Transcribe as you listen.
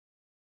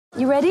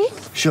You ready?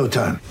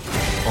 Showtime.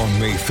 On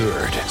May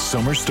 3rd,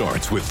 summer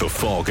starts with The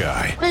Fall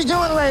Guy. Let's do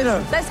it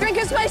later. Let's drink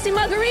a spicy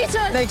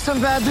margarita. Make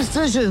some bad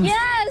decisions.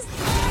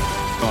 Yes!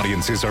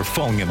 Audiences are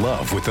falling in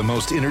love with the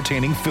most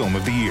entertaining film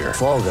of the year.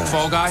 Fall Guy.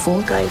 Fall Guy?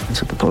 Fall Guy.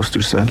 That's what the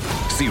poster said.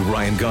 See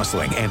Ryan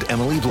Gosling and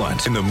Emily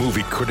Blunt in the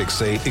movie critics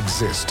say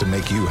exists to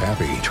make you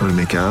happy. Trying to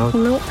make it out?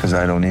 Nope. Because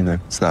I don't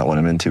either. It's not what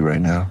I'm into right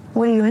now.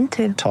 What are you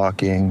into?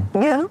 Talking.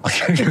 Yeah.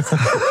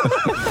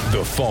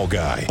 The Fall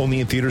Guy.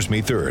 Only in theaters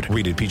May 3rd.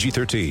 Rated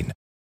PG-13.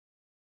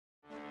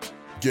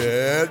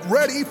 Get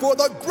ready for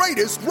the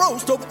greatest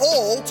roast of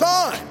all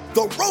time.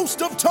 The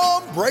Roast of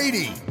Tom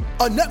Brady.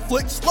 A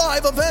Netflix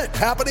live event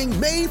happening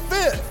May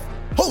 5th.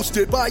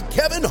 Hosted by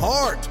Kevin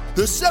Hart.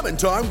 The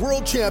 7-time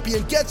world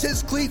champion gets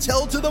his cleats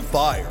held to the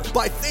fire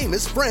by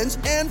famous friends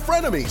and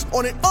frenemies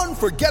on an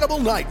unforgettable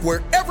night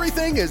where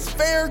everything is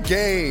fair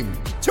game.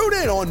 Tune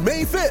in on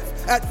May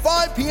 5th at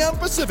 5 p.m.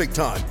 Pacific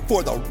time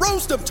for the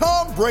Roast of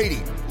Tom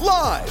Brady.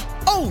 Live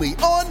only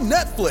on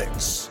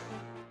Netflix.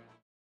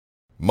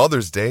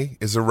 Mother's Day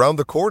is around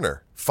the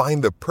corner.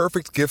 Find the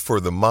perfect gift for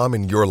the mom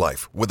in your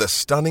life with a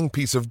stunning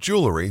piece of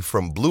jewelry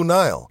from Blue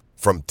Nile.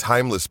 From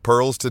timeless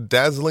pearls to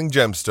dazzling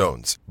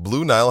gemstones,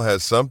 Blue Nile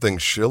has something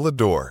she'll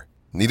adore.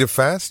 Need it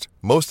fast?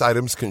 Most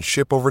items can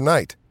ship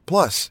overnight.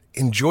 Plus,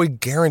 enjoy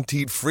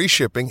guaranteed free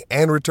shipping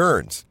and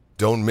returns.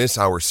 Don't miss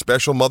our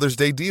special Mother's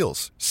Day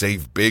deals.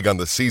 Save big on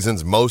the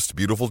season's most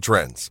beautiful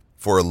trends.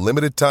 For a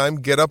limited time,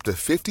 get up to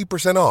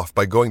 50% off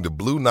by going to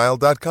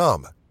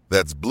BlueNile.com.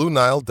 That's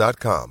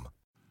BlueNile.com.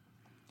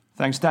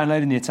 Thanks for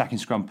downloading the Attacking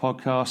Scrum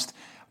podcast.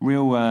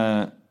 Real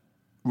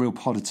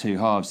pod of two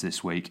halves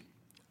this week.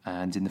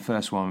 And in the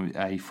first one,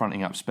 a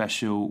fronting up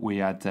special, we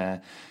had a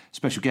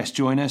special guest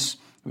join us,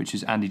 which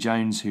is Andy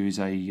Jones, who is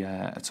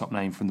a top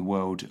name from the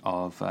world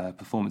of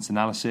performance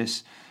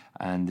analysis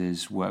and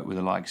has worked with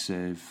the likes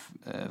of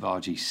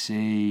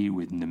RGC,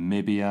 with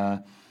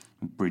Namibia,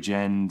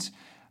 Bridgend.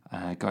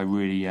 Guy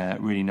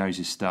really knows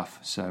his stuff.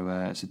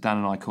 So Dan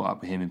and I caught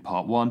up with him in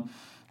part one.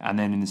 And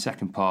then in the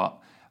second part,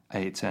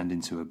 it turned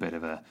into a bit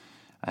of a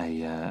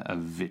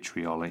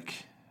vitriolic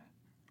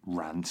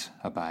rant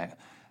about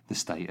the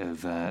state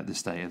of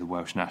the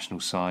Welsh national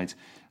side,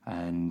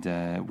 and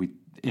we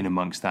in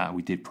amongst that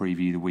we did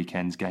preview the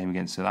weekend's game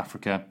against South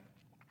Africa,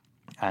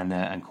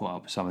 and caught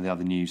up with some of the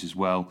other news as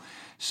well.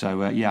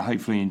 So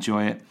hopefully you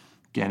enjoy it.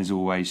 Again, as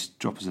always,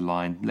 drop us a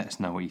line. Let us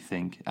know what you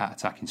think at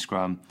Attacking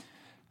Scrum,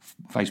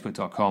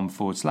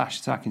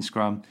 facebook.com/Attacking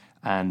Scrum,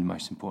 and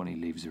most importantly,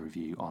 leave us a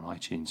review on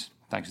iTunes.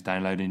 Thanks for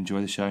downloading.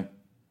 Enjoy the show.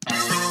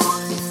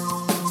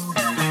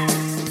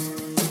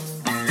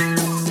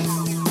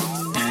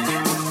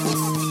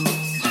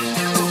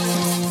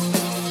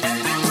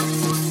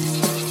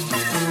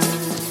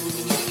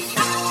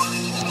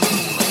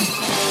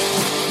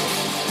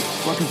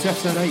 Welcome to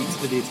episode 8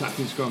 of the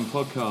Attacking Scrum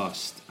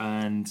podcast,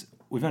 and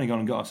we've only gone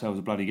and got ourselves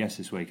a bloody guest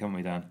this week, haven't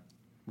we, Dan?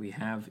 We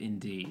have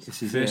indeed.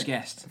 This is first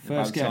guest,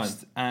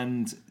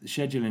 and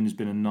scheduling has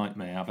been a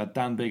nightmare. I've had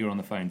Dan Bigger on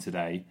the phone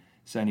today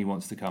saying he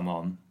wants to come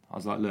on. I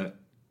was like, look,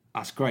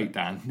 that's great,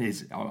 Dan.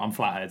 I'm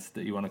flattered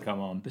that you want to come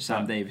on. But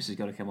Sam Davis has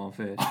got to come on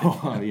first.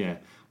 Oh, yeah.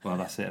 Well,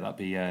 that's it. That'd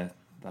be a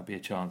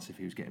chance if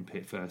he was getting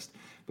picked first.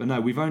 But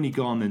no, we've only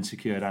gone and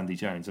secured Andy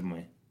Jones, haven't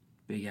we?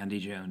 Big Andy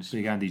Jones.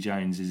 Big Andy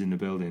Jones is in the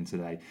building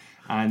today.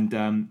 And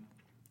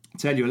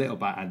tell you a little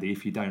about Andy,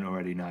 if you don't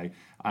already know.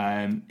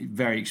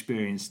 Very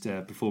experienced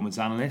performance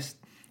analyst.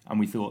 And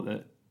we thought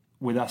that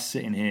with us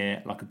sitting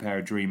here like a pair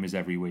of dreamers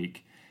every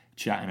week,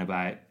 chatting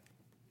about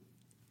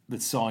the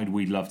side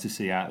we'd love to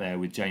see out there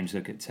with James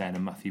Hook at 10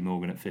 and Matthew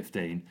Morgan at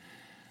 15,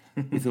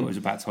 we thought it was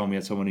about time we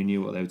had someone who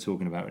knew what they were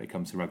talking about when it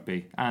comes to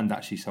rugby, and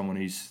actually someone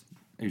who's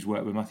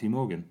worked with Matthew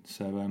Morgan.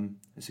 So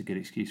it's a good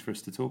excuse for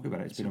us to talk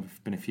about it. It's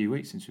been a few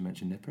weeks since we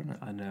mentioned Nipper, hasn't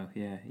it? I know,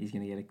 yeah. He's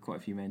going to get quite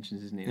a few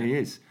mentions, isn't he? He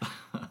is.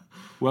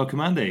 Welcome,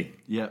 Andy.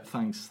 Yeah,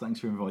 thanks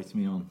for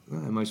inviting me on.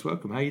 Most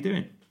welcome. How are you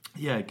doing?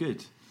 Yeah,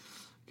 good.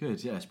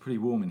 Yeah, it's pretty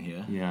warm in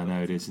here. Yeah, I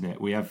know it is, isn't it?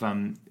 We have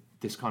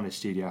this kind of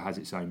studio has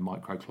its own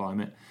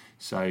microclimate,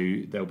 so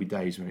there'll be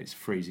days when it's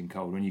freezing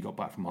cold. When you got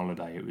back from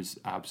holiday, it was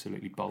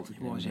absolutely bolted.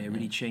 It was, yeah. It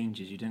really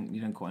changes. You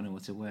don't quite know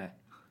what to wear.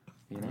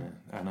 You know?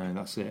 Yeah, I know,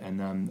 that's it. And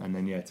then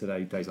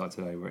today, days like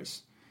today, where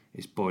it's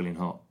boiling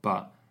hot.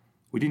 But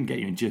we didn't get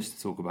you in just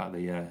to talk about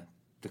the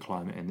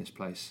climate in this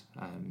place.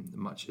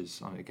 Much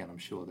as again, I'm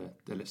sure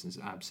the listeners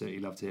absolutely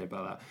love to hear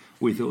about that.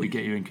 We thought we'd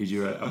get you in because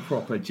you're a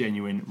proper,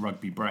 genuine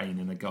rugby brain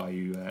and a guy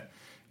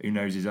who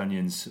knows his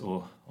onions,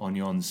 or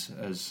onions,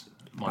 as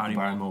Michael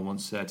Barrymore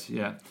once said.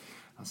 Yeah,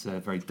 that's a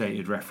very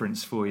dated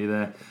reference for you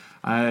there.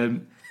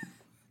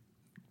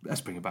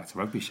 Let's bring it back to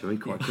rugby, shall we,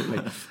 quite quickly.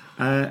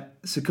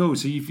 So cool.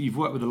 So you've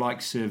worked with the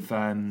likes of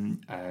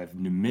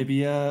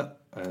Namibia,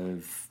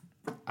 of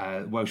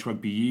Welsh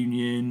Rugby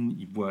Union.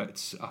 You've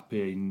worked up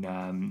in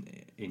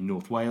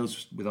North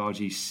Wales with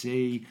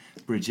RGC,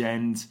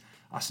 Bridgend.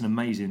 That's an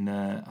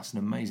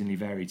amazingly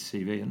varied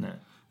CV, isn't it?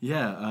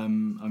 Yeah.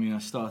 I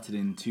started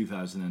in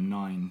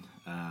 2009.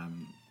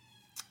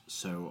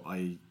 So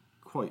I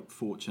quite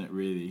fortunate,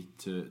 really,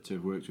 to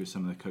have worked with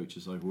some of the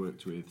coaches I've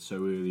worked with so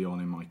early on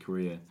in my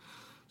career.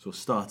 So I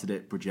started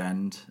at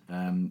Bridgend.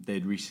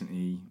 They'd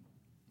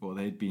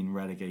been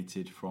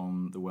relegated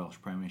from the Welsh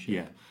Premiership.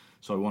 Yeah.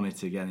 So I wanted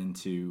to get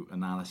into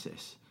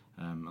analysis,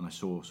 and I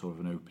saw sort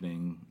of an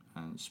opening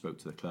and spoke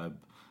to the club,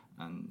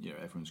 and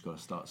everyone's got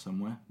to start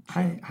somewhere.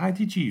 So, How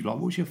did you, what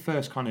was your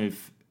first kind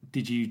of,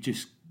 did you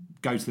just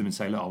go to them and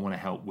say, look, I want to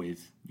help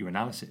with your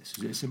analysis?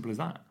 Is it as simple as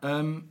that?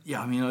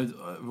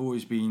 I've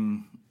always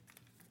been,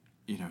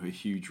 a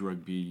huge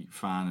rugby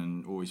fan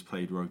and always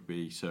played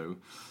rugby, so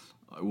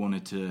I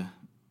wanted to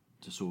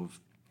sort of,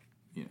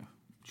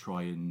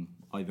 try and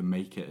either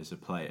make it as a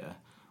player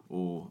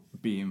or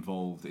be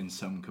involved in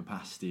some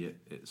capacity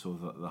at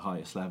sort of the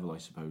highest level, I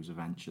suppose,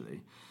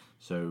 eventually.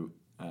 So,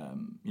 I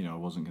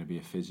wasn't going to be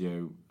a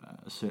physio,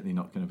 certainly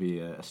not going to be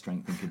a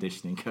strength and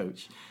conditioning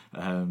coach.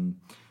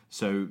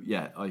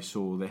 I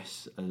saw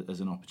this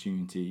as an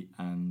opportunity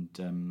and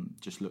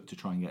just looked to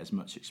try and get as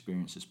much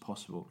experience as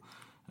possible.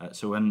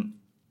 So when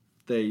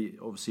they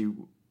obviously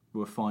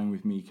were fine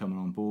with me coming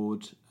on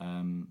board,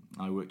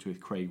 I worked with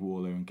Craig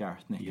Warlow and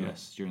Gareth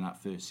Nicholas during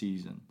that first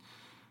season.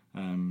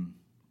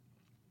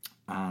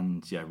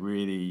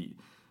 Really,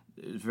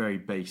 it was very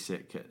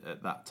basic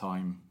at that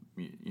time.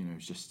 It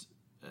was just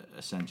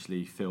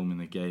essentially filming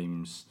the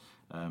games,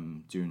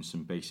 doing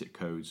some basic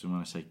codes. And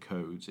when I say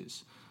codes,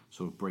 it's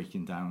sort of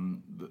breaking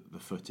down the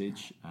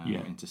footage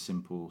into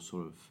simple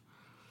sort of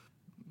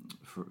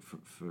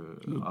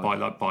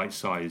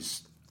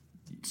bite-sized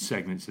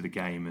segments of the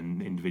game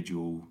and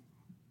individual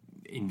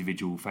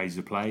phases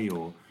of play,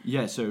 or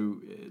so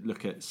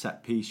look at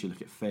set piece, you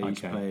look at phase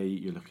play,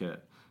 you look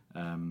at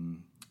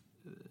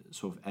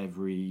sort of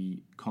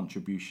every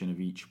contribution of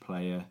each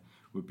player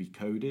would be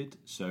coded.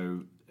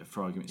 So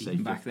for argument's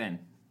sake, back then,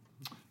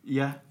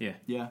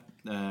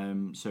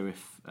 so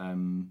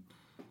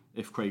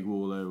if Craig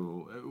Warlow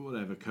or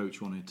whatever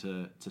coach wanted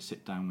to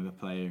sit down with a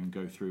player and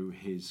go through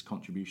his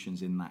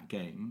contributions in that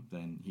game,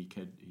 then he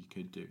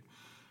could do.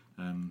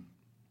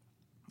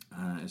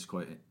 It's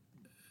quite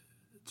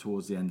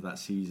towards the end of that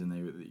season.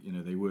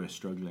 They were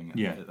struggling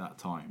at that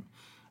time,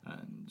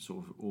 and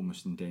sort of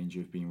almost in danger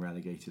of being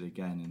relegated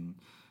again.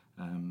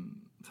 And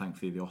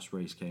thankfully, the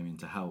Ospreys came in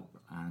to help,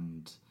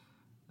 and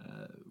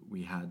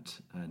we had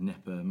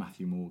Nipper,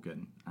 Matthew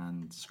Morgan,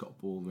 and Scott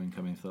Baldwin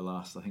come in for the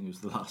last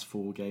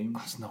 4 games.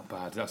 That's not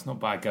bad. That's not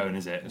bad going,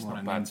 is it? It's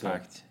not bad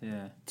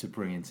to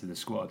bring into the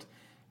squad.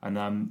 And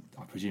I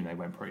presume they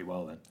went pretty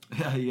well then.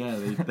 Yeah,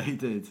 they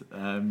did.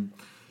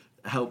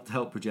 Helped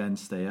Bridgend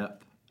stay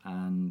up,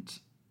 and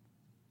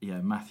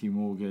Matthew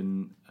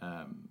Morgan,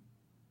 I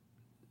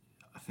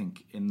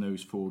think in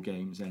those 4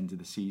 games ended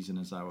the season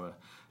as our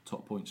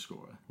top point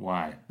scorer.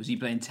 Why? Was he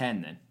playing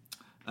 10 then?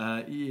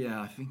 I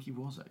think he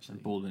was actually.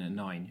 And Baldwin at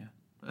 9,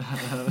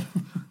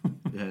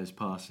 his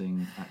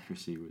passing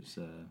accuracy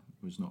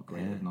was not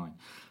great at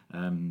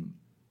 9.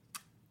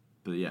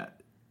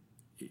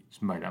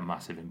 It's made a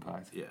massive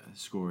impact. Yeah,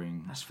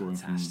 scoring. That's scoring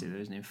fantastic, though,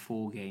 isn't it?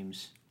 4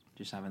 games,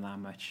 just having that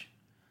much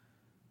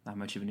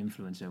of an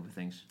influence over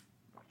things.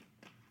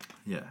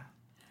 Yeah.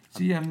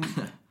 So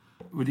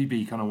would he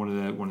be kind of one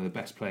of the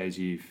best players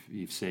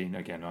you've seen?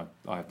 Again,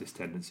 I have this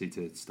tendency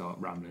to start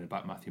rambling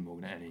about Matthew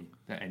Morgan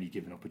at any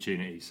given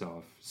opportunity, so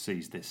I've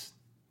seized this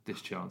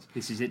chance.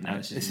 This is it now.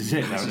 This is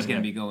it now. This is going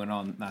to be going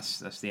on. That's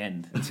the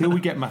end. Until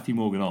we get Matthew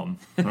Morgan on,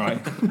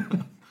 right?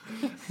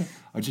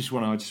 I just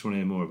want to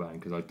hear more about him,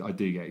 because I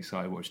do get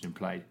excited watching him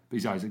play.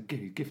 But he's a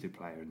gifted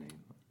player, isn't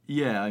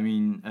he? Yeah, I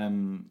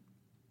mean,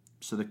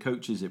 so the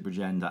coaches at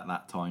Bridgend at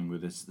that time were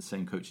the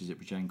same coaches at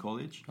Bridgend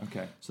College.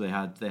 Okay. So they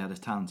had a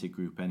talented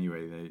group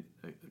anyway.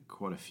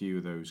 Quite a few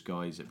of those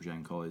guys at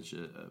Bridgend College,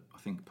 I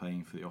think,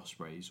 playing for the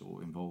Ospreys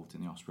or involved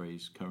in the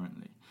Ospreys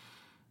currently.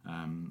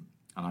 And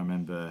I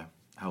remember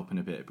helping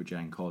a bit at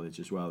Bridgend College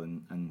as well,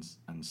 and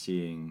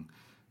seeing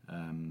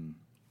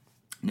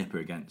Nipper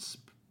against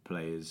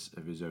players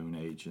of his own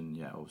age, and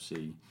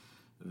obviously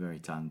a very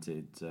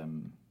talented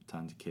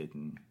kid,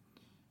 and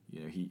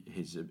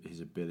his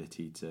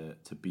ability to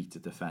beat a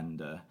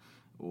defender,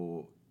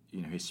 or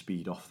his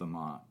speed off the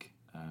mark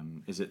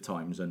is at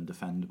times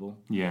undefendable.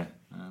 Yeah.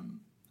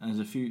 And there's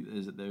a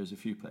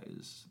few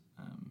players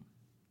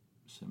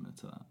similar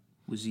to that.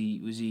 Was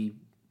he?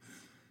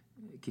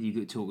 Can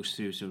you talk us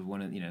through sort of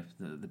one of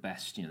the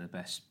best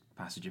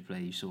passenger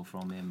play you saw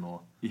from him,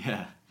 or?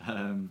 Yeah.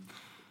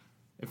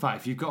 In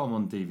fact, if you've got them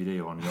on DVD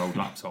or on your old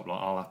laptop,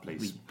 I'll happily.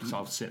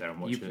 I'll sit there and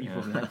watch it. You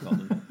probably have got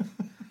them.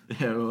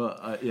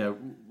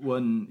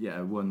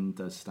 One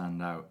does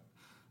stand out.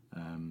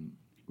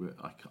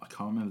 I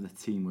can't remember the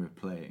team we were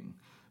playing,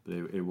 but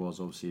it was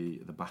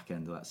obviously at the back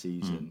end of that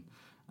season,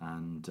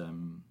 and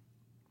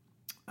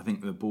I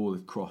think the ball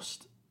had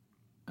crossed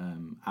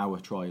our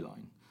try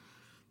line.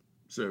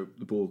 So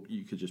the ball,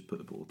 you could just put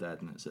the ball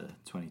dead, and it's a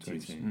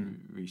 22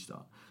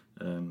 restart.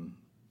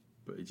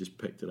 But he just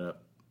picked it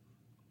up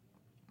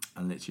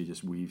and literally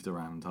just weaved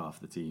around half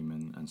the team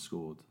and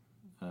scored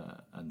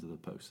under the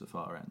post at the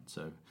far end.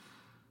 So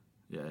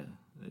yeah,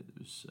 it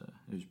was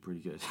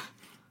pretty good.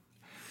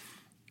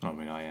 I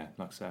mean, like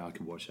I say, I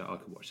could watch that. I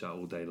could watch that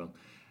all day long.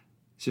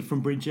 So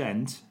from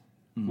Bridgend,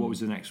 what was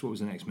the next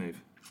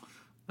move?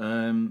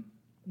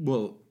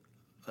 Well,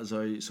 as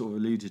I sort of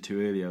alluded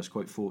to earlier, I was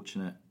quite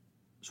fortunate,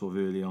 sort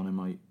of early on in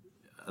my,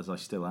 as I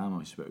still am,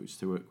 I suppose,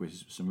 to work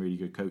with some really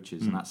good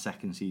coaches. And that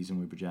second season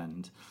with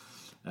Bridgend,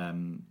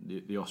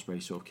 the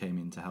Ospreys sort of came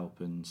in to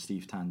help, and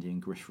Steve Tandy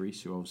and Griff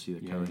Rees, who are obviously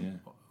the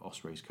current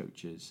Ospreys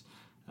coaches,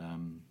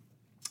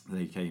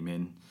 they came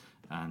in,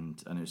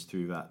 and it was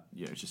through that,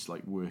 just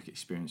like work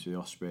experience with the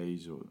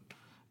Ospreys. Or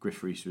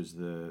Griff Rees was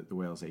the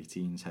Wales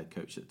 18s head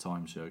coach at the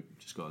time, so I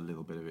just got a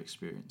little bit of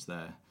experience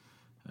there.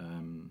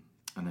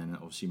 And then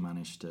obviously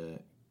managed to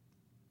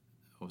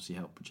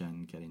help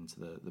Bridgend get into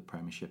the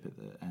Premiership at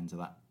the end of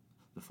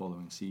the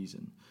following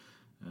season.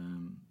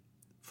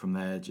 From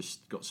there,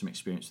 just got some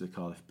experience with the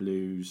Cardiff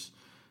Blues,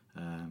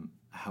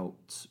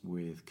 helped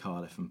with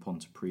Cardiff and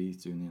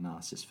Pontypridd doing the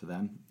analysis for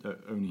them,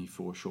 only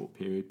for a short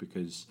period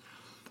because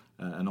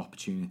an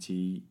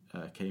opportunity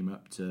came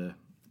up to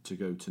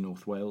go to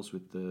North Wales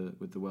with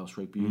the Welsh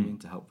Rugby Union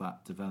to help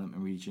that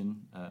development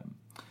region,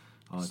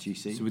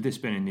 RGC. So would this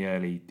been in the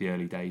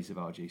early days of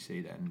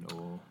RGC then,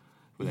 or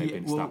were they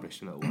been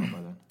established a little while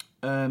by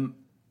then?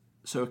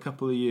 So a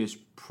couple of years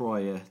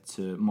prior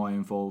to my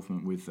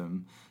involvement with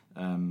them,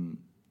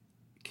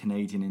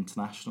 Canadian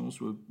internationals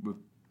were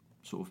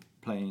sort of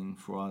playing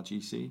for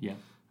RGC. Yeah.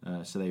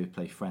 So they would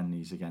play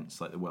friendlies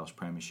against like the Welsh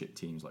Premiership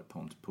teams like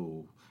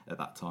Pontypool at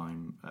that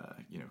time,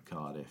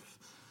 Cardiff,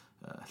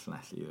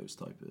 Llanelli,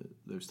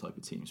 those type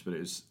of teams. But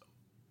it was,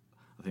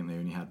 I think they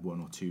only had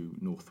one or two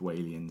North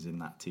Walians in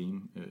that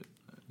team.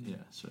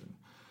 So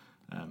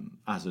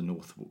as a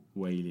North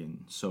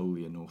Walian,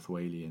 solely a North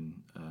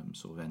Walian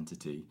sort of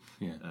entity.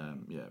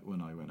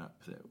 When I went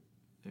up,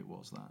 it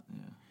was that.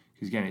 Yeah.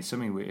 Because again, it's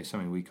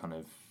something we kind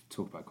of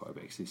talk about quite a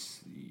bit.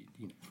 Because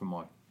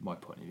from my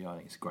point of view, I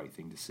think it's a great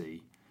thing to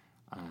see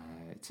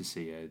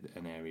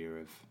an area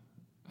of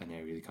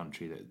the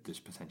country that's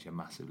potentially a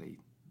massively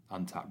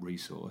untapped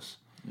resource.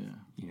 Yeah.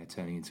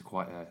 Turning into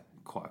quite a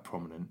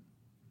prominent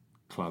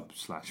club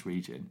 /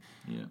 region.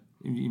 Yeah.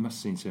 You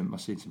must have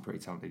seen some pretty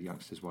talented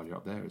youngsters while you're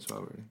up there as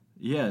well, really.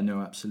 Yeah, no,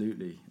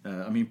 absolutely.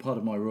 Part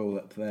of my role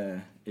up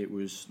there, it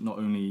was not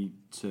only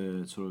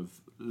to sort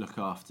of look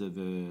after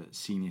the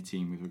senior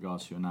team with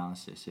regards to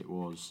analysis, it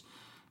was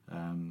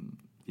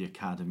the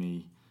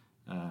academy,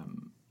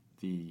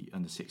 the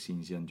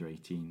under-16s, the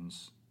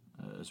under-18s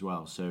as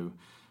well. So,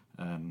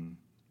 part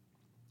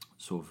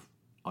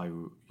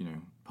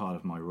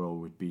of my role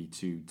would be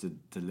to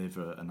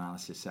deliver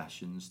analysis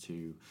sessions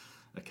to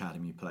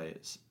academy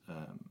players,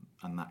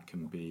 and that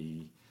can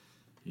be,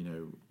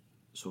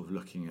 sort of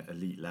looking at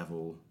elite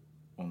level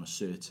on a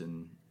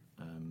certain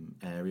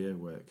area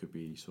where it could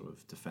be sort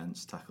of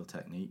defence, tackle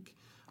technique,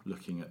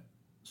 looking at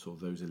sort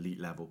of those elite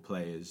level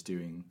players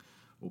doing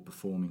or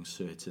performing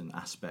certain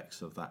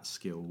aspects of that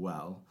skill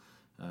well,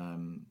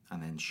 and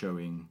then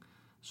showing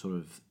sort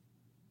of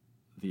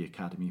the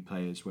academy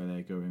players where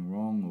they're going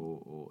wrong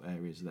or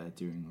areas they're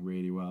doing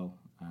really well,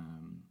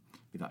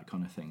 that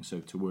kind of thing. So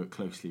to work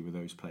closely with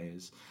those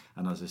players,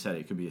 and as I said,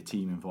 it could be a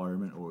team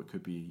environment or it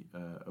could be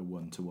a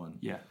one-to-one.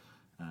 Yeah.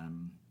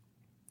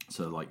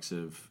 So the likes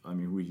of,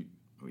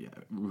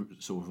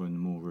 sort of in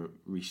more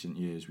recent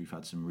years, we've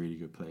had some really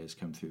good players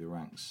come through the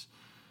ranks.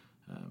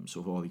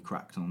 Sort of Ollie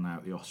Cracknell now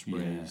at the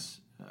Ospreys.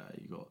 Yeah.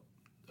 You got,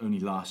 only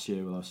last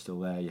year while I was still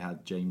there, you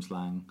had James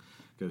Lang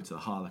go to the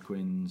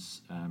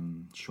Harlequins.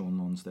 Sean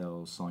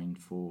Lonsdale signed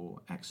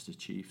for Exeter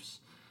Chiefs,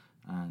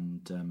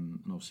 and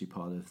obviously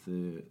part of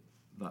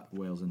that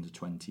Wales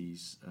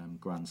under-20s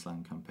Grand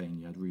Slam campaign,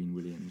 you had Reen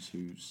Williams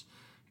who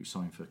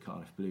signed for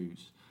Cardiff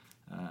Blues.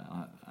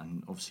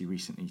 And obviously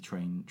recently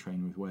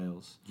trained with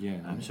Wales.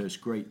 So it's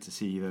great to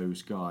see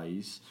those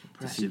guys.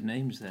 Impressive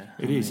names there.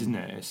 It is, isn't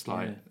it? It's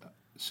like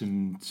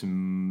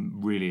some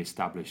really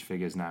established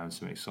figures now and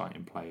some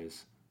exciting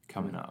players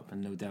coming up.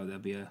 And no doubt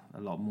there'll be a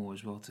lot more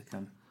as well to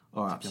come.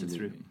 Oh,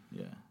 absolutely.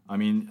 Yeah.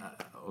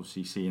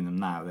 Obviously seeing them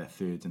now, they're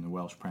third in the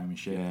Welsh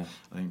Premiership. Yeah.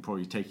 I think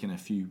probably taking a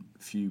few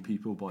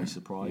people by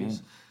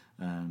surprise.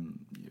 Yeah.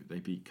 They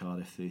beat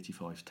Cardiff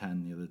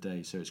 35-10 the other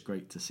day, so it's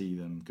great to see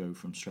them go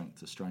from strength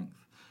to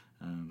strength.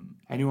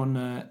 Anyone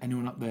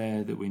up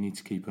there that we need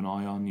to keep an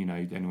eye on?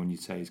 Anyone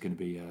you'd say is going to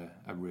be a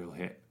real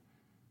hit?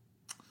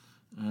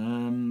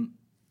 Reen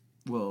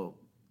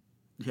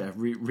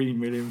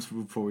Williams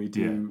will probably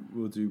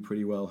do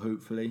pretty well.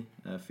 Hopefully,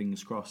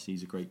 fingers crossed.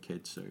 He's a great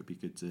kid, so it'd be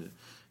good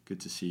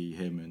to see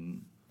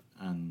him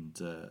and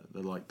the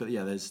like. But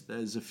yeah,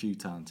 there's a few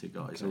talented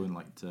guys. Okay. I wouldn't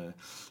like to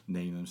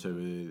name them so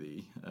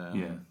early.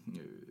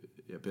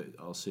 But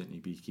I'll certainly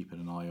be keeping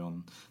an eye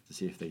on to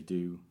see if they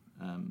do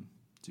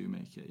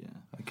make it. Yeah.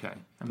 Okay.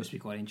 That must be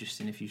quite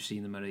interesting if you've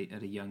seen them at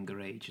a younger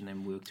age and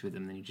then worked with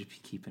them. Then you just be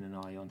keeping an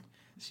eye on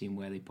seeing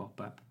where they pop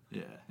up.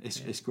 Yeah,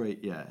 it's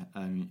great. Yeah,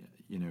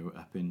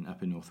 up in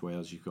North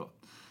Wales, you've got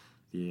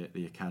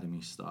the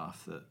academy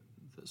staff that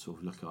sort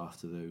of look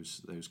after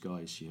those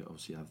guys. You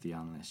obviously have the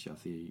analysts, you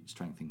have the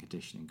strength and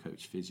conditioning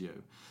coach,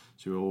 physio.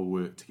 So we all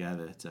work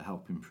together to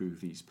help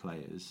improve these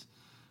players.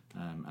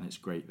 and it's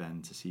great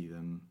then to see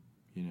them,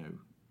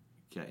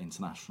 get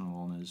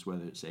international honours,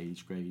 whether it's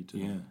age grade,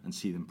 and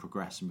see them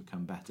progress and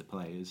become better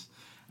players.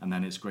 And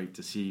then it's great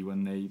to see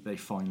when they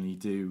finally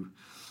do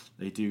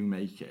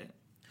make it.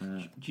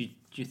 Do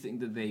you think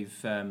that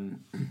they've the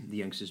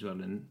youngsters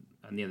well and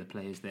the other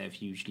players there have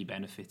hugely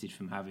benefited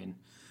from having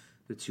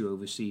the two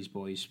overseas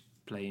boys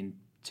playing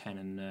 10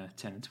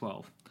 and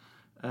 12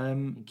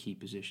 in key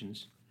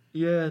positions?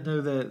 Yeah, no,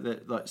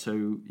 they're like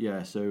so.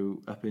 Yeah,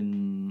 so up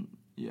in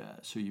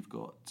so you've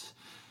got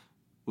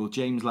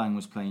James Lang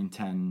was playing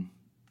 10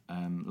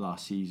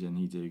 last season.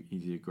 He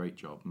did a great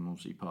job, and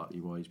obviously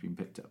partly why he's been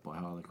picked up by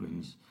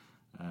Harlequins.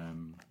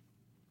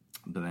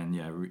 But then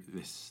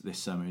this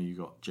summer you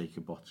got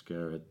Jacob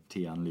Botka,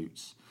 Tian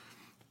Lutz.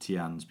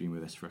 Tian's been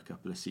with us for a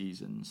couple of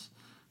seasons,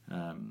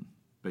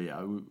 but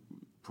I would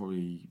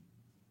probably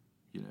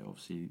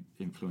obviously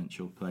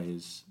influential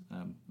players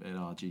at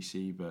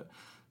RGC, but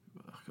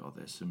God,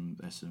 there's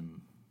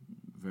some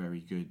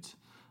very good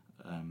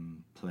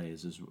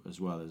players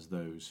as well as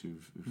those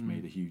who've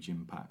made a huge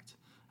impact.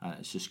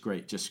 It's just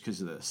great, just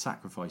because of the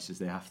sacrifices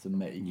they have to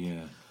make.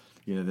 Yeah,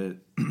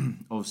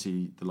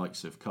 obviously the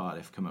likes of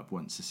Cardiff come up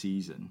once a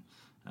season,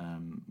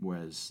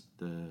 whereas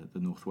the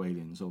North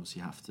Walians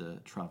obviously have to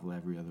travel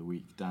every other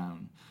week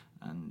down,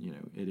 and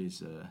it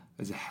is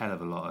there's a hell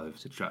of a lot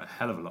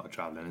of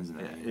travelling, isn't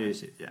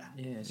it?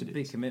 It's a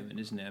big commitment,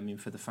 isn't it? I mean,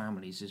 for the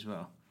families as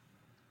well.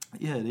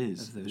 Yeah, it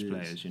is. Of those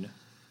players, It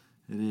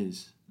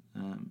is.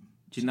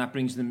 Do you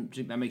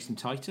think that makes them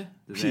tighter?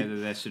 That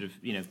they're sort of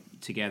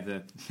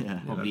together. Yeah,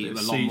 probably a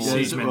lot more.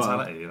 Siege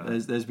mentality.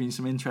 There's been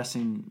some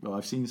interesting. Well,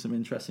 I've seen some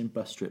interesting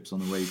bus trips on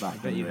the way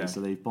back. Anyway, so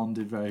they've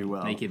bonded very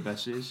well. Naked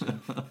buses. You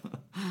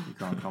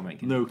can't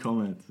comment. No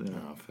comment. Yeah.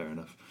 Oh, fair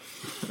enough.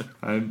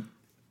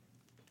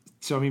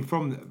 So I mean,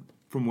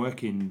 from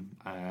working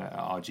at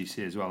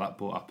RGC as well, that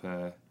brought up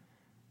a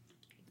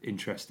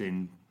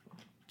interesting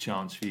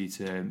chance for you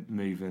to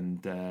move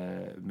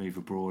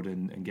abroad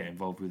and get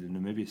involved with the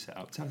Namibia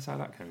setup. Tell us how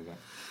that came about.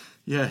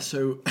 Yeah,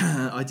 so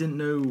I didn't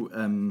know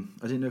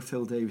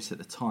Phil Davis at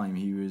the time.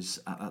 He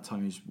was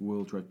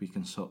World Rugby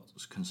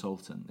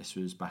consultant. This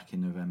was back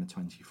in November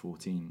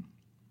 2014,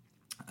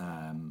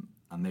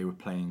 and they were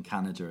playing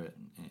Canada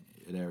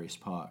at Arias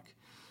Park.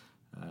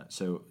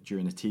 So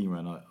during the team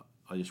run,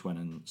 I just went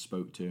and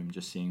spoke to him,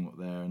 just seeing what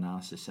their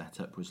analysis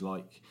setup was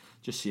like.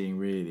 Just seeing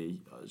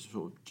really, I was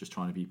sort of just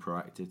trying to be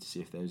proactive to see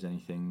if there was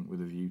anything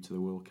with a view to the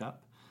World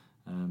Cup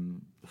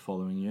the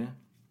following year.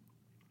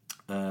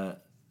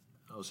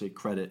 I'll say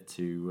credit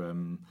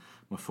to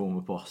my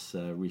former boss,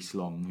 Reece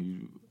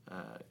Long,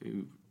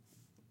 who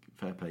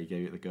fair play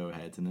gave it the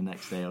go-ahead. And the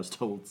next day I was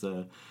told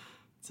to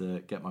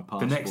get my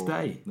passport. The next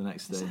day? The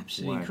next day. That's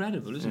absolutely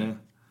incredible, isn't it?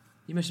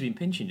 You must have been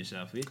pinching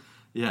yourself, have you?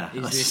 Yeah.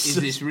 Is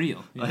this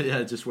real?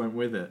 I just went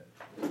with it.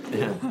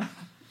 Yeah.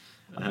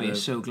 I'm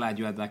so glad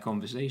you had that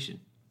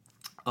conversation.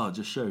 Oh, it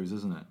just shows,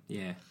 doesn't it?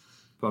 Yeah.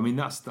 But I mean,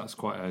 that's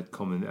quite a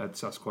common.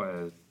 That's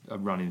quite a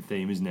running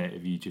theme, isn't it?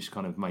 Of you just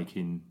kind of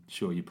making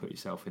sure you put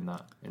yourself in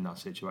that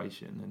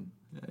situation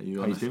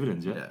and pays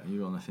dividends. Yeah,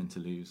 you got nothing to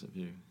lose, have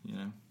you?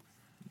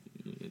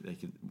 They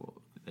could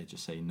they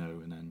just say no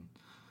and then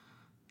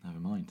never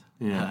mind.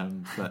 Yeah.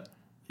 But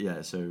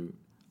yeah, so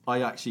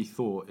I actually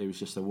thought it was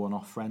just a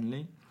one-off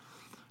friendly.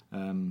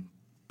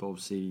 But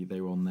obviously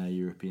they were on their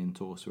European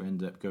tour, so we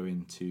ended up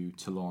going to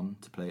Toulon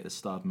to play at the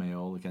Stade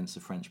Mayol against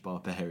the French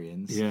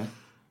Barbarians. Yeah.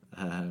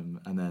 And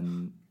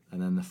then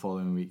the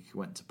following week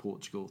went to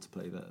Portugal to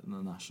play the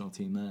national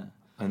team there.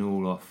 And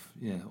all off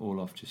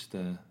just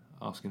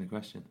asking a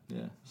question.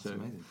 Yeah, so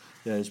amazing.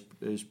 Yeah, it's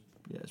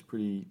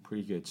pretty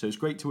good. So it's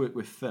great to work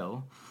with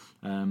Phil.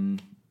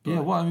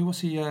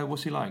 What's he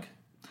like?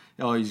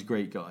 Oh, he's a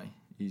great guy.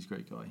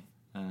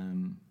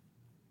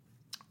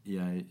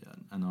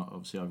 And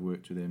obviously I've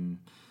worked with him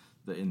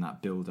in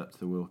that build up to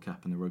the World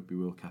Cup and the Rugby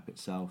World Cup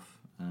itself,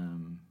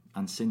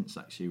 and since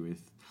actually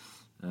with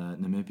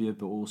Namibia,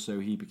 but also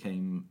he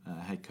became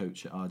head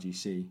coach at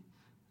RGC,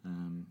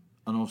 and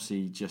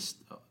obviously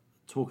just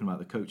talking about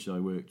the coaches I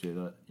worked with,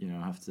 I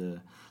have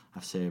to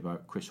say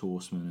about Chris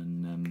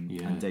Horseman and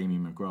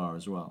Damien McGrath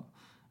as well.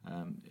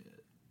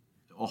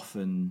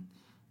 Often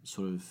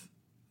sort of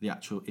the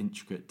actual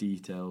intricate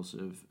details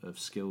of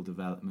skill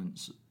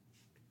developments,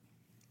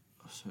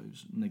 so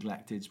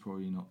neglected is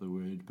probably not the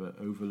word, but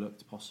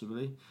overlooked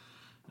possibly.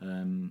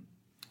 And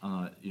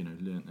I,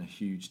 learnt a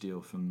huge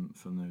deal from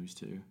those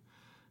two.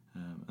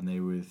 And they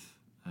were with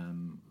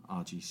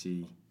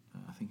RGC,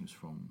 I think it was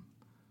from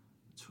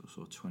sort of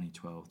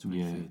 2012,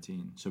 2013.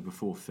 Yeah. So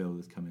before Phil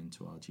had come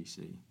into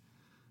RGC.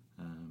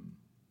 And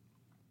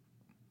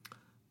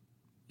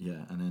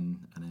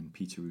then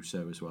Peter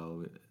Rousseau as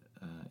well.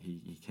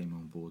 He came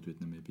on board with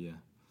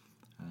Namibia.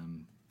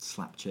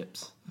 Slap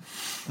chips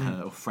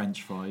or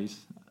French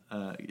fries.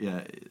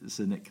 It's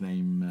a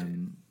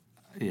nickname.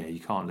 You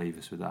can't leave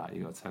us with that.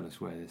 You got to tell us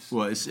where this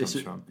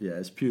comes from. Yeah,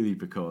 it's purely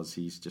because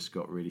he's just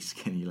got really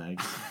skinny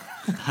legs.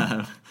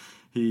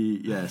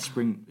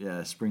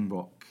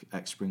 Springbok,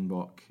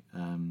 ex-Springbok.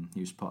 He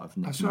was part of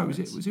Nick. That's right.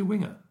 Was he a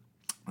winger?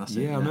 That's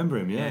I remember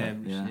him.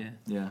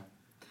 Yeah.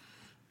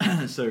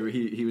 So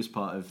he was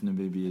part of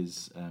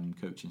Namibia's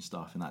coaching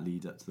staff in that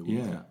lead up to the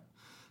World Cup.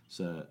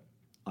 So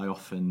I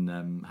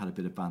often had a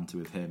bit of banter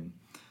with him.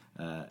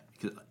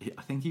 'Cause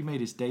I think he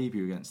made his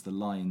debut against the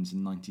Lions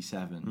in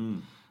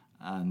 '97,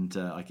 and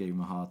I gave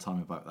him a hard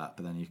time about that.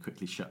 But then he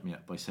quickly shut me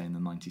up by saying the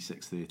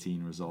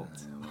 96-13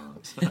 result.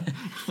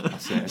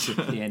 That's it.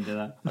 The end of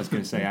that. I was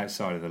going to say,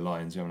 outside of the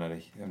Lions, we haven't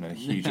had a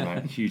huge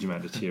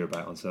amount to cheer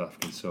about on South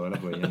African soil,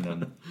 have we?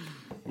 And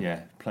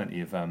plenty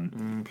of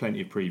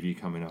preview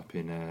coming up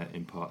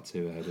in part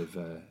 2 ahead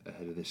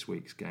of this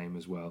week's game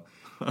as well.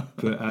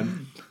 But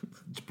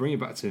to bring it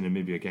back to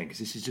Namibia again, because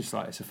this is just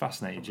like, it's a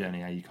fascinating journey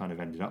how you kind of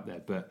ended up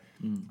there, but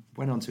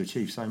went on to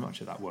achieve so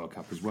much at that World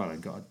Cup as well,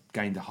 and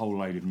gained a whole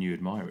load of new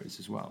admirers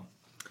as well.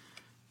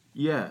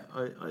 Yeah,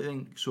 I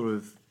think sort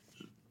of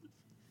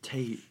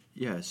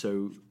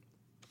so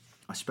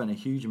I spent a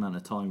huge amount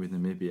of time with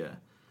Namibia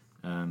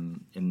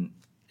in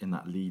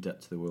that lead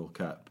up to the World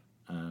Cup.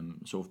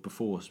 Sort of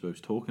before, I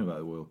suppose, talking about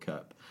the World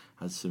Cup,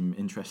 had some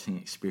interesting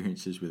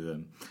experiences with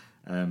them.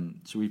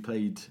 So we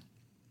played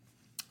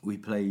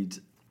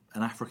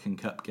an African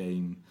Cup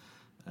game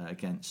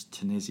against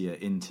Tunisia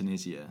in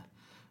Tunisia.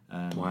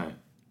 Wow!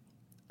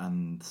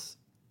 And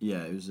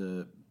it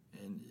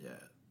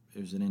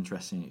was an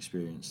interesting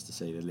experience to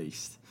say the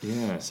least.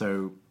 Yeah.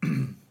 So I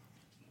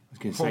was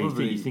going to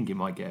say, you think it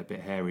might get a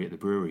bit hairy at the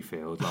Brewery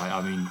Field? Like,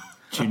 I mean,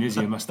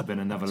 Tunisia must have been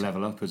another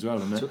level up as well,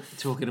 isn't it?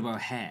 Talking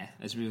about hair,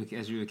 as we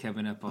were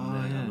coming up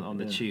on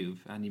the tube,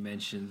 and you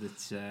mentioned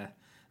that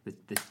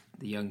the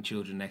young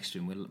children next to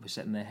him were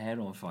setting their hair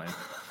on fire.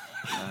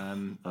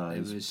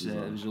 It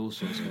was all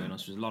sorts going on.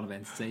 So there was a lot of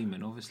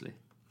entertainment, obviously.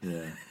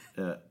 Yeah,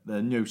 there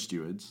are no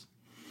stewards.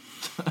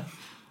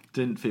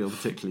 Didn't feel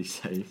particularly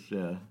safe.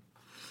 Yeah,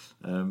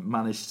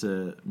 managed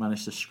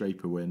to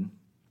scrape a win.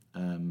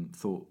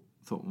 Thought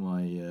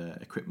my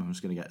equipment was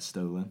going to get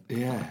stolen.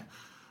 Yeah.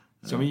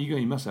 So I mean,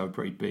 you must have a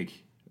pretty big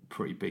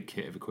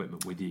kit of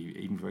equipment with you,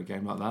 even for a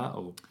game like that,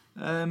 or?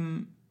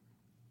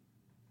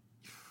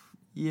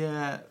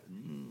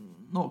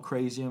 Not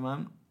crazy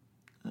amount.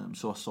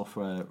 So our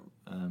software,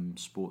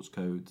 Sports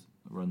Code,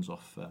 runs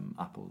off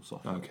Apple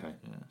software. Okay.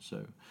 Yeah.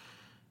 So,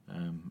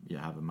 I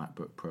have a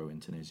MacBook Pro in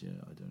Tunisia.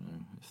 I don't know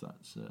if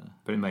that's.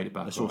 But it made it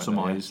back. I saw some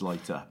eyes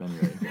light up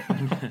anyway.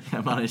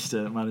 I managed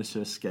to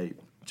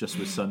escape just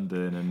with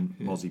sunburn and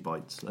Aussie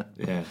bites. So.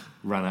 Yeah,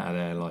 ran out of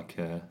there like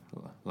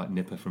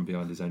Nipper from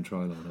behind his own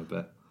try line, I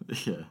bet.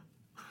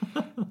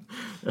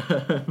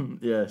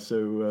 Yeah.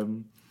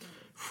 So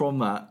from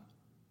that,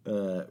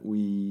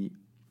 we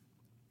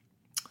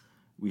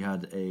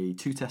had a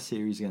 2-test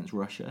series against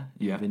Russia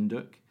in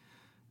Windhoek.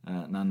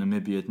 Now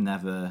Namibia had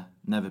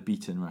never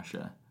beaten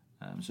Russia,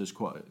 so it's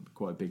quite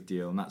a big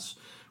deal. And I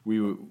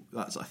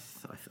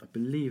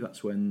believe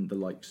that's when the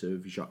likes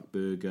of Jacques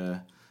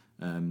Burger,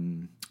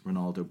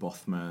 Ronaldo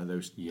Bothma,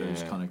 those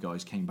kind of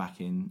guys came back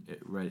in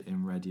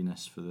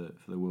readiness for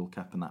the World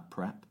Cup and that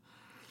prep.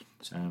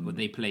 But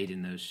they played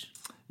in those.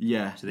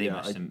 Yeah. So they they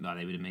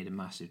would have made a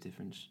massive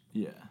difference.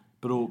 Yeah.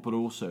 But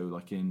also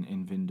like in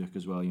Windhoek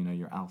as well,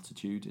 your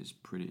altitude is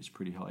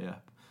pretty high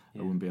up.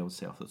 Yeah. I wouldn't be able to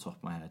say off the top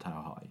of my head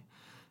how high,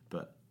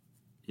 but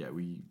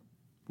we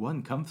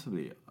won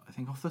comfortably. I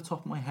think off the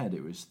top of my head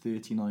it was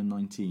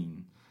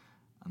 39-19,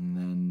 and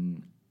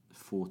then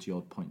 40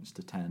 odd points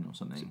to 10 or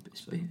something.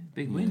 It's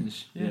big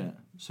wins. Yeah.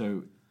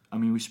 So I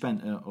mean, we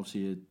spent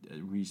obviously a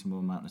reasonable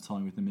amount of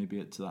time with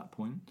Namibia to that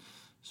point.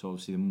 So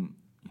obviously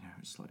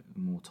it's like the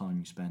more time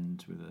you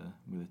spend with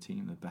a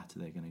team, the better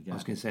they're going to get. I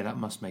was going to say that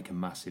must make a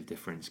massive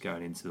difference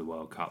going into the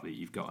World Cup, that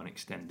you've got an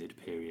extended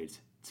period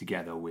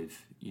together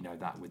with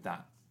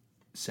that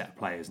set of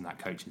players and that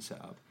coaching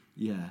setup.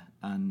 Yeah,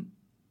 and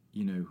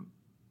you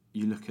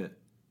look at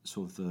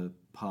sort of the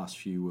past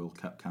few World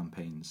Cup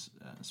campaigns,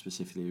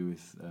 specifically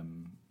with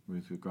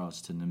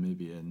regards to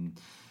Namibia, and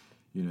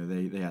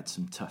they had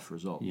some tough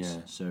results.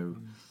 Yeah. So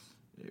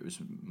it was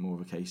more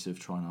of a case of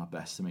trying our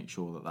best to make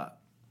sure that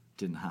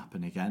didn't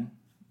happen again,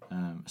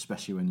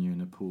 especially when you're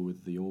in a pool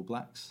with the All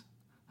Blacks.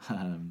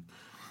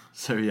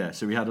 So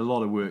we had a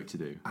lot of work to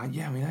do. I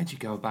mean, how'd you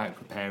go about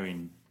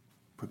preparing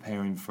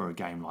for a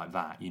game like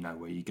that?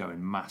 Where you go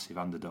in massive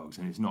underdogs,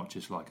 and it's not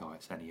just like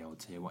it's any old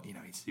tier one.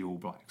 It's the All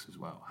Blacks as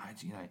well. How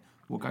do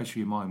what goes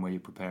through your mind where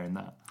you're preparing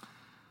that?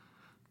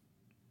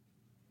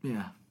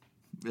 Yeah,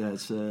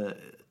 it's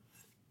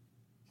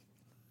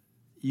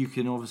you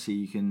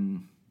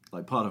can.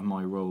 Like, part of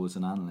my role as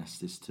an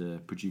analyst is to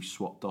produce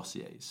SWOT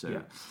dossiers.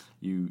 So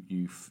you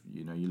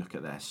look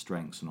at their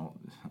strengths, and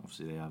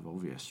obviously they have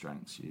obvious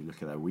strengths. You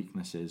look at their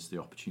weaknesses, the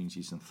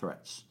opportunities and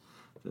threats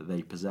that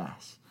they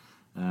possess,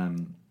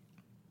 and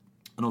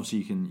obviously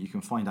you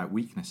can find out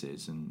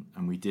weaknesses,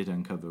 and we did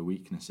uncover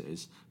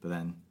weaknesses. But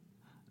then,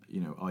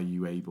 are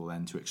you able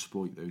then to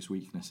exploit those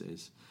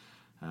weaknesses?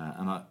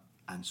 And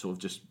sort of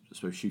just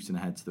shooting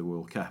ahead to the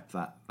World Cup,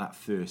 that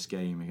first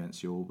game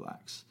against the All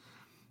Blacks.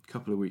 A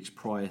couple of weeks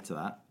prior to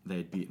that, they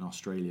had beaten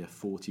Australia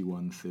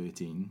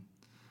 41-13.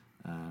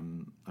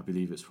 I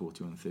believe it's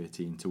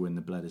 41-13 to win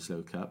the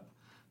Bledisloe Cup.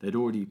 They'd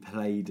already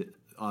played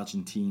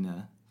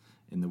Argentina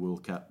in the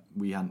World Cup.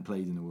 We hadn't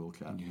played in the World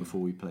Cup before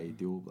we played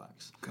the All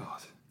Blacks.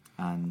 God.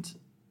 And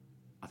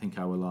I think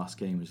our last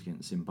game was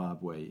against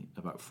Zimbabwe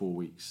about 4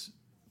 weeks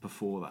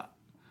before that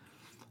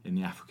in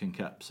the African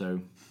Cup.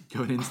 So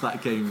going into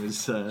that game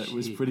was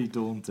pretty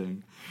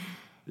daunting.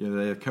 You know,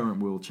 they're current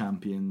world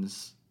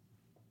champions.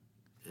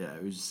 Yeah,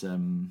 it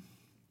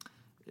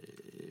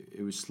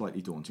was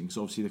slightly daunting because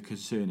obviously the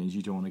concern is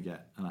you don't want to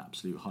get an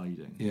absolute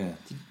hiding. Yeah.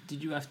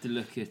 Did you have to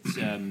look at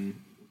the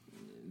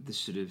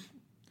sort of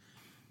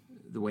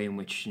the way in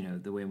which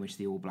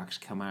the All Blacks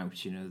come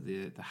out? You know,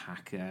 the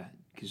haka,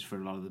 because for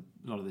a lot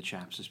of the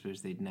chaps, I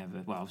suppose they'd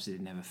never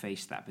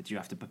faced that. But do you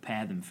have to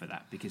prepare them for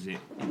that because it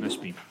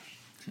must be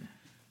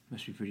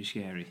pretty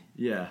scary?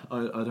 Yeah,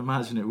 I'd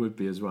imagine it would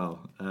be as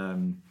well.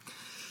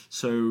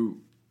 So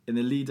in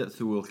the lead up to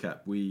the World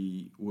Cup,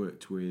 we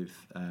worked with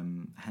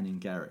Henning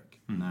Garrick.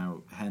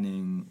 Now,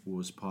 Henning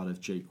was part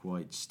of Jake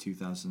White's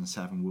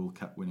 2007 World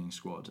Cup winning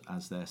squad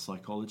as their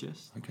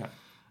psychologist. Okay.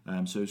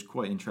 So it was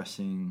quite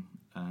interesting,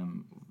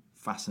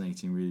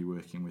 fascinating really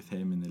working with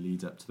him in the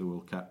lead up to the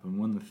World Cup. And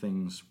one of the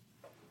things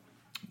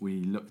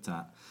we looked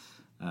at,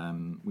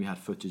 we had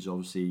footage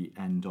obviously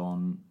end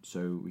on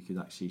so we could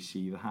actually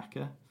see the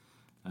haka.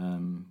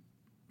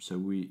 So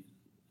we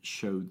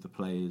showed the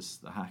players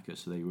the haka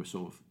so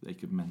they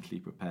could mentally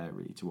prepare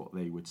really to what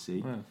they would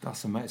see. Well,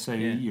 that's amazing. So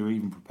you're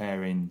even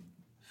preparing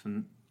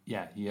from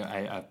a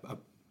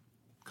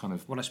kind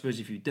of, well, I suppose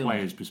if you don't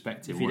player's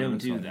perspective, if you don't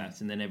do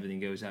that and then everything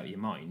goes out of your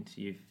mind,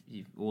 you've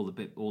all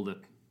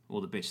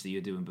the bits that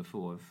you're doing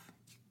before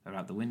are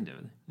out the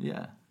window.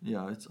 Yeah,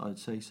 I'd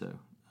say so.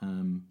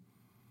 And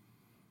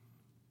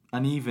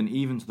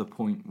even to the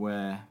point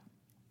where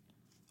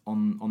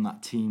on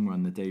that team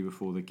run the day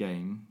before the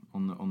game,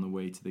 on the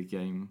way to the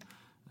game,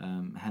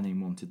 Henning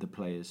wanted the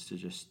players to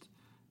just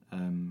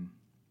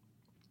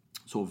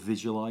sort of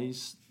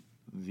visualise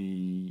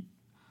the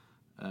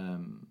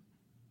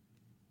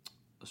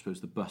I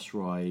suppose the bus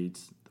ride,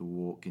 the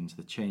walk into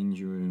the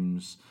change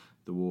rooms,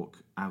 the walk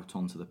out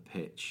onto the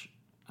pitch.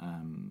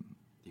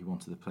 He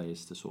wanted the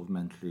players to sort of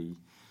mentally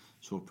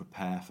sort of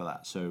prepare for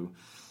that. So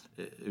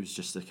it was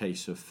just a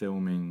case of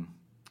filming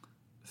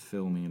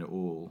it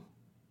all,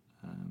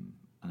 and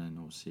then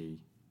obviously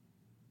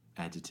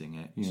editing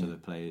it so the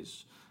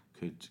players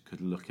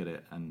could look at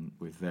it and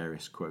with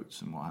various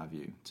quotes and what have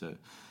you to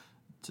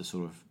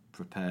sort of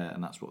prepare,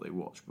 and that's what they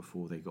watched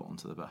before they got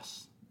onto the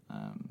bus.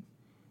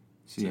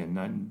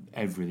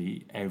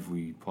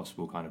 Every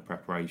possible kind of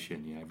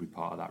preparation, every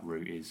part of that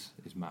route is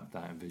mapped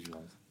out and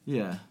visualised.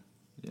 Yeah.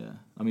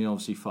 I mean,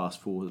 obviously,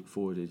 fast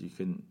forwarded, you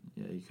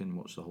couldn't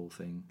watch the whole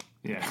thing.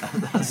 Yeah,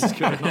 that's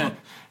going on.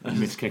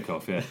 Missed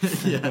kickoff.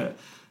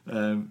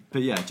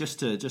 But yeah, just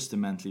to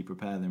mentally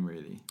prepare them,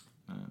 really.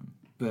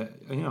 But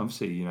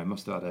obviously,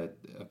 must have had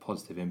a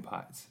positive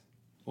impact.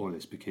 All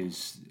this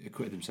because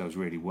acquitted themselves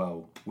really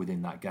well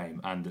within that game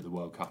and at the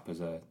World Cup as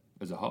a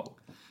whole.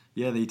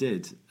 Yeah, they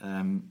did,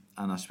 and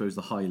I suppose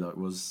the highlight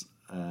was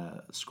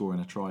scoring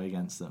a try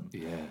against them.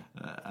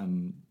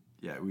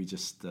 Yeah, we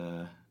just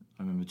I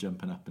remember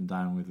jumping up and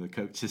down with the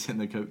coaches in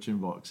the coaching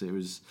box. It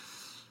was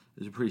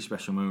a pretty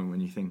special moment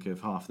when you think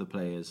of half the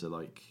players are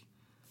like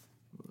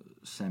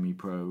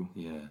semi-pro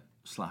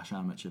 /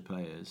 amateur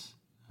players.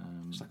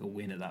 It's like a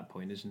win at that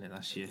point, isn't it?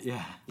 That's your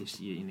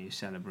you're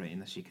celebrating.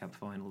 That's your cup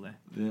final there.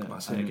 Yeah. But I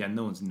say again,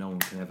 no one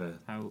can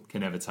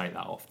ever take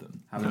that off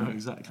them. No,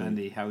 exactly.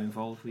 Andy, how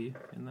involved were you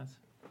in that?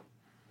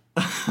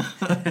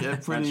 Yeah,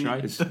 pretty.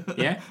 That's right.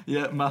 Yeah.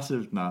 Yeah,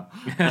 massive. No,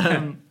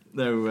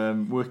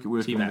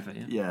 working team effort.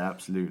 Yeah,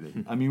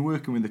 absolutely. I mean,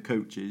 working with the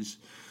coaches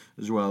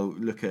as well.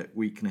 Look at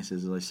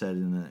weaknesses, as I said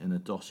in the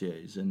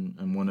dossiers,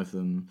 and one of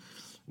them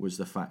was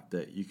the fact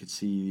that you could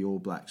see the All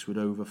Blacks would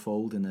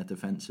overfold in their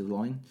defensive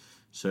line.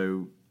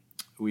 So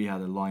we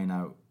had a line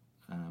out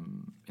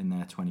in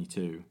their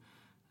 22,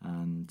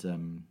 and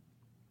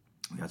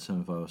we had some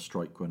of our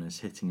strike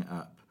runners hitting it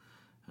up,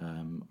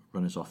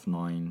 runners off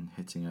 9,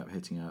 hitting up.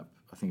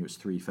 I think it was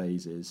 3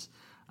 phases,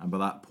 and by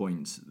that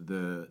point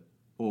the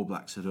All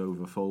Blacks had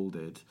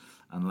overfolded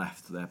and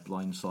left their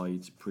blind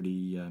sides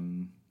pretty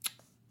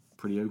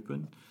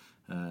open,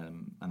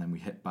 and then we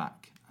hit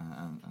back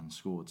and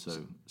scored.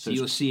 So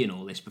you're seeing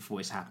all this before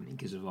it's happening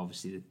because of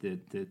obviously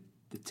the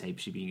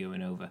tapes you've been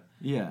going over.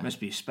 Yeah, it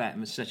must be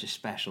such a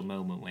special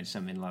moment when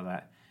something like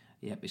that.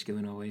 Yep, it's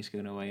going away,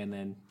 and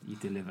then you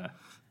deliver.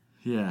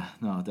 Yeah,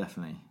 no,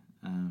 definitely.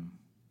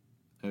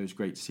 It was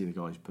great to see the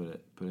guys put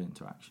it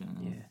into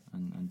action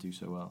and do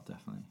so well.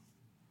 Definitely.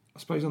 I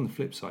suppose on the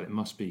flip side, it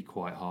must be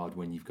quite hard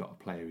when you've got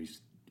a player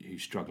who's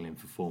struggling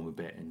for form a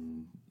bit,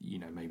 and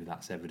maybe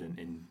that's evident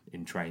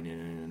in training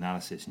and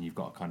analysis, and you've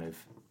got to kind of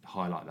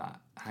highlight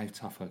that. How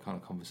tough a kind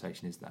of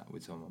conversation is that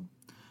with someone?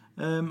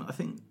 I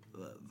think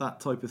that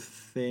type of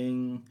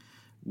thing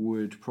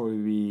would probably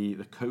be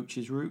the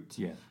coach's route.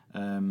 Yeah.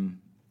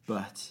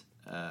 But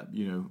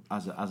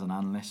as an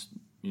analyst,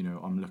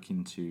 I'm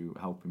looking to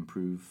help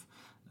improve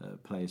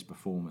players'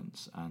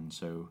 performance, and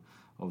so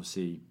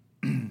obviously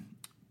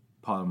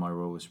part of my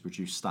role is to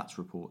produce stats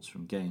reports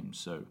from games.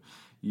 So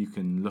you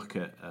can look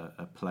at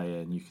a player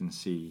and you can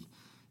see,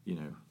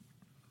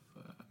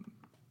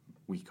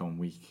 week on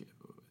week,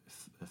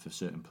 if a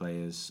certain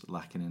player's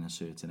lacking in a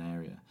certain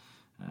area,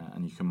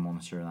 and you can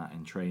monitor that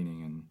in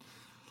training. And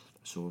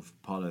sort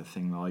of part of the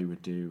thing that I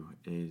would do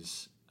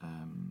is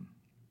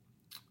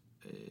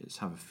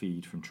have a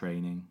feed from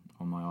training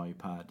on my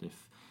iPad.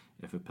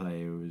 If a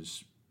player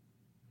was,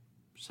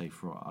 say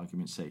for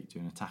argument's sake,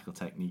 doing a tackle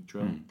technique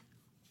drill,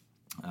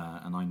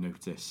 and I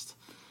noticed,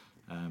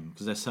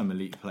 because there's some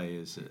elite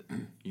players that,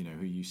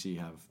 who you see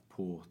have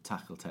poor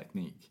tackle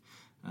technique,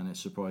 and it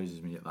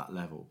surprises me at that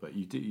level, but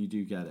you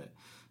do get it.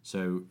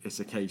 So it's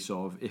a case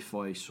of, if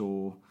I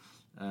saw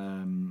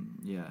a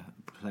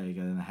player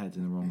getting the head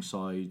in the wrong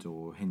side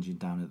or hinging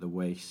down at the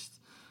waist,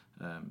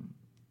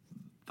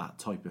 that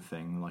type of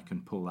thing, I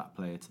can pull that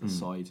player to the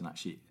side and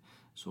actually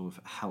sort of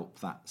help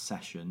that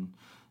session,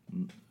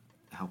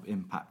 help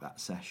impact that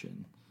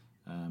session,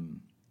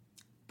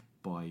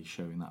 by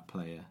showing that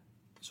player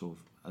sort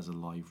of as a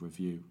live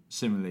review.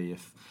 Similarly,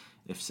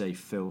 if say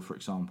Phil, for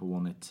example,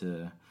 wanted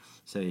to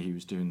say he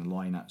was doing the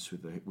line-outs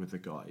with the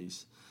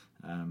guys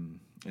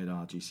at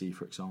RGC,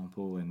 for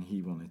example, and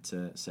he wanted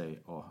to say,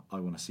 I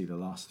want to see the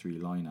last 3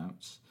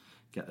 line-outs,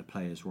 get the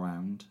players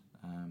round,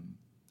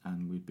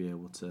 and we'd be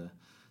able to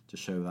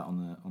show that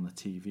on the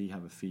TV,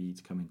 have a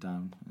feed coming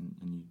down,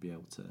 and you'd be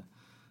able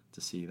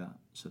to see that,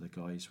 so the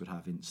guys would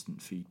have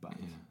instant feedback.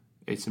 Yeah.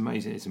 It's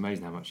amazing. It's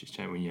amazing how much it's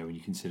changed when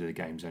you consider the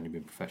game's only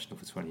been professional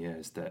for 20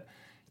 years. That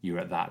you're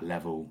at that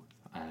level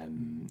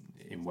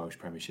in Welsh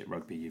Premiership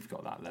rugby. You've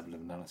got that level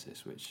of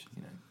analysis, which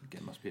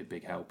again must be a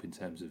big help in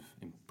terms of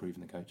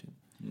improving the coaching.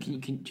 Yeah.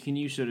 Can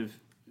you sort of,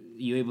 are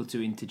you able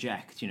to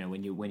interject?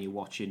 When you're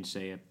watching,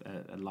 say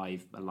a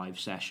live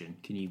session,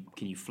 can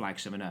you flag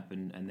something up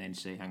and then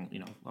say,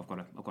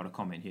 I've got a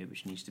comment here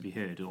which needs to be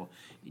heard, or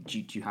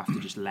do you have to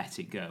just let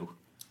it go?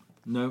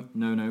 No,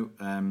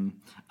 and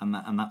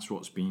that's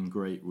what's been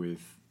great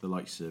with the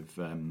likes of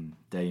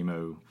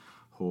Damo,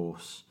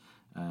 Horse,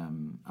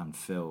 and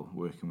Phil,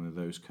 working with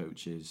those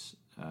coaches.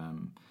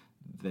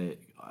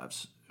 I've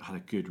had a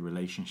good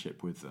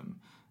relationship with them,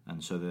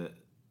 and so that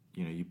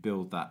you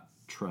build that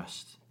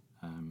trust,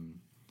 and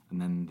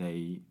then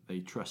they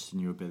trust in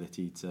your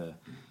ability to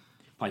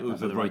pipe the up at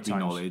the right rugby times.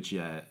 knowledge,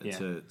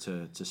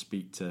 to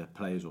speak to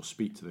players or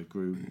speak to the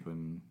group.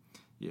 And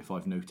if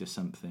I've noticed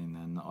something,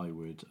 then I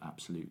would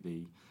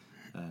absolutely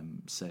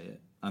say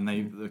it. And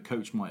the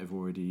coach might have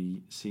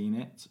already seen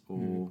it,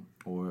 or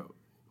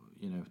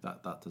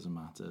that doesn't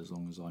matter, as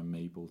long as I'm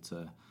able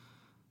to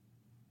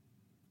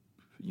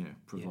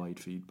provide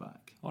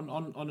feedback. On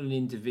an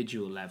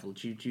individual level,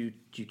 do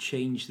you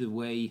change the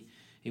way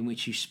in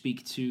which you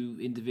speak to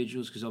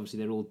individuals? Because obviously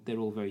they're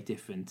all very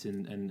different,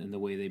 and the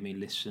way they may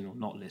listen or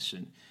not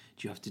listen.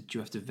 Do you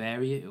have to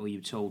vary it, or are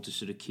you told to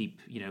sort of keep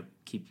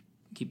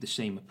the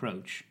same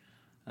approach?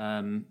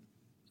 Because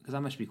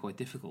that must be quite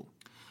difficult.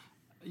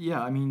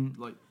 Yeah, I mean,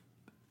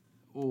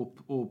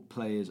 all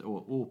players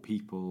or all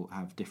people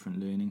have different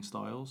learning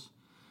styles,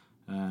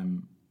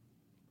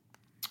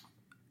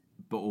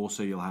 but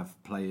also you'll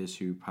have players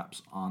who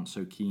perhaps aren't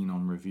so keen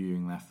on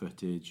reviewing their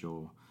footage,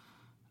 or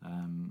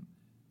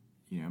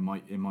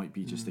it might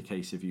be just a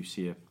case of you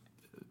see a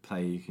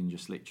player, you can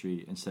just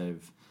literally, instead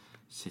of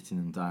sitting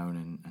them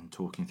down and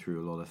talking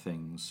through a lot of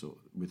things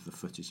with the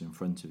footage in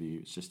front of you,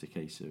 it's just a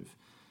case of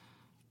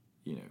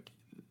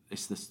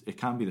it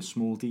can be the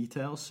small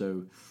details.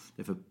 So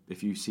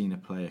if you've seen a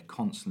player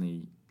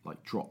constantly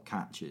drop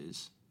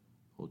catches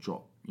or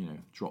drop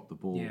the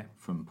ball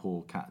from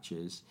poor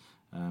catches,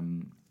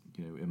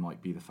 it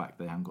might be the fact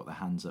they haven't got their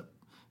hands up.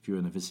 If you're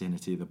in the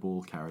vicinity of the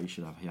ball carrier, you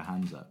should have your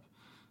hands up,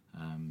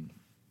 and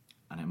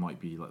it might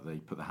be they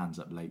put their hands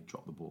up late,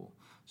 drop the ball.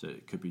 So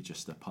it could be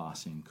just a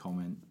passing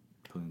comment,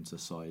 pull them to the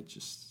side,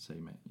 just say,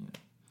 mate,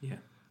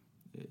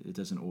 it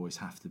doesn't always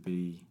have to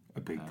be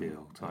a big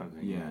deal type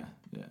thing.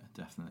 Yeah,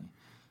 definitely.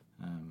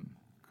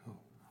 Cool.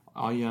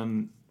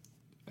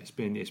 It's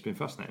been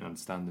fascinating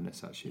understanding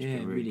this. Actually, it's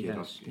been really good.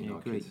 Has.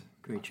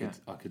 Great chat.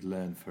 I could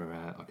learn for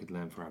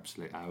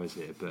absolute hours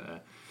here,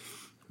 but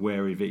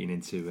wary of eating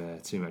into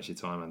too much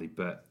of your time, Andy.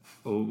 But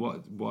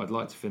what I'd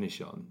like to finish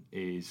on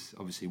is,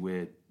 obviously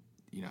we're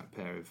a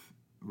pair of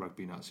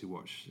rugby nuts who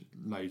watch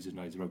loads and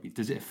loads of rugby.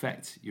 Does it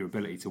affect your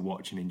ability to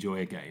watch and enjoy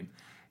a game?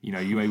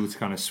 Are you able to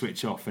kind of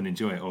switch off and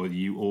enjoy it, or are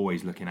you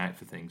always looking out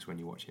for things when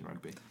you're watching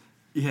rugby?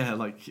 Yeah,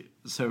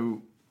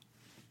 so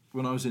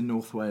when I was in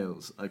North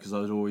Wales, because I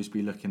would always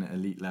be looking at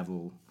elite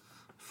level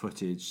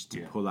footage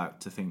to pull out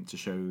to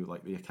show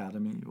the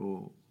academy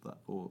or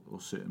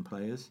certain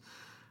players.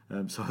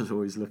 So I was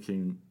always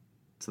looking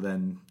to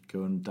then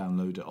go and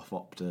download it off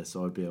Opta,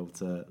 so I'd be able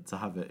to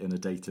have it in a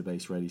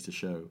database ready to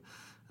show.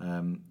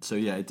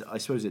 I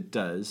suppose it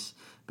does,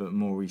 but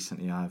more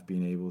recently I have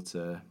been able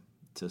to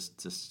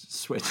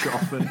switch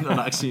off and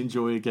actually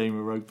enjoy a game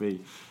of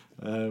rugby.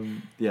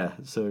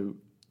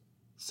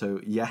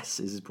 So yes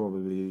is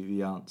probably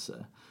the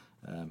answer.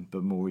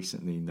 But more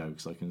recently, no,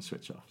 because I can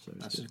switch off. So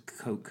that's a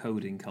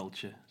coding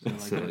culture.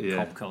 So like a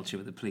cop culture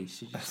with the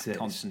police. You're just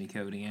constantly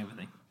coding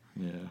everything.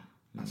 Yeah.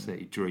 That's it.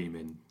 You dream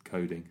in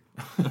coding.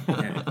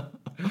 Yeah.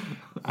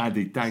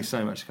 Andy, thanks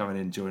so much for coming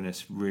in and joining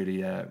us.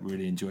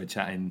 Really enjoyed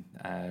chatting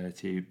to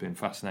you. Been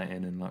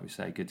fascinating, and like we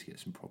say, good to get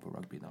some proper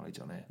rugby knowledge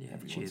on it. Yeah,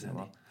 cheers,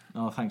 Andy.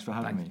 Oh, thanks for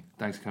having me.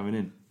 Thanks for coming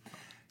in.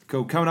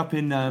 Cool. Coming up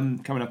in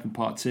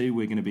part 2,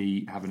 we're going to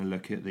be having a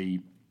look at the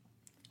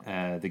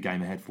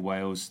game ahead for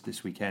Wales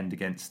this weekend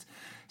against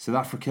South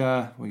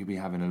Africa. We're going to be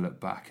having a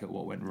look back at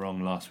what went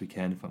wrong last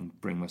weekend, if I can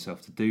bring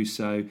myself to do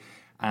so.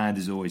 And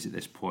as always, at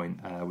this point,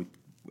 we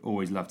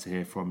always love to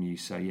hear from you.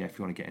 So yeah, if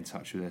you want to get in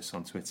touch with us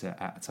on Twitter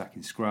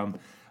 @AttackingScrum,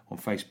 on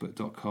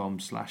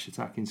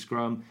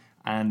Facebook.com/AttackingScrum,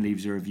 and leave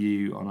us a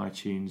review on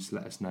iTunes.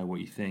 Let us know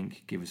what you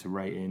think. Give us a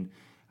rating.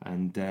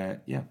 And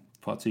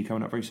part 2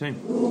 coming up very soon.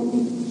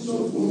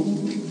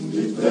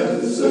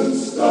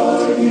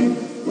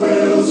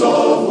 Wails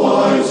of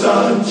wives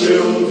and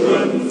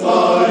children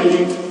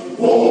flying,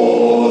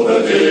 o'er the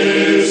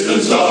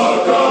distant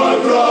stark are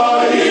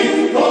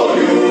crying, oh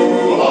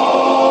you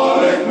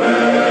Harlech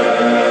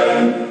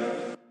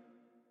men.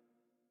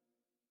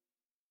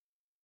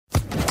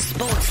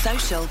 Sports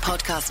Social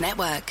Podcast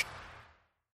Network.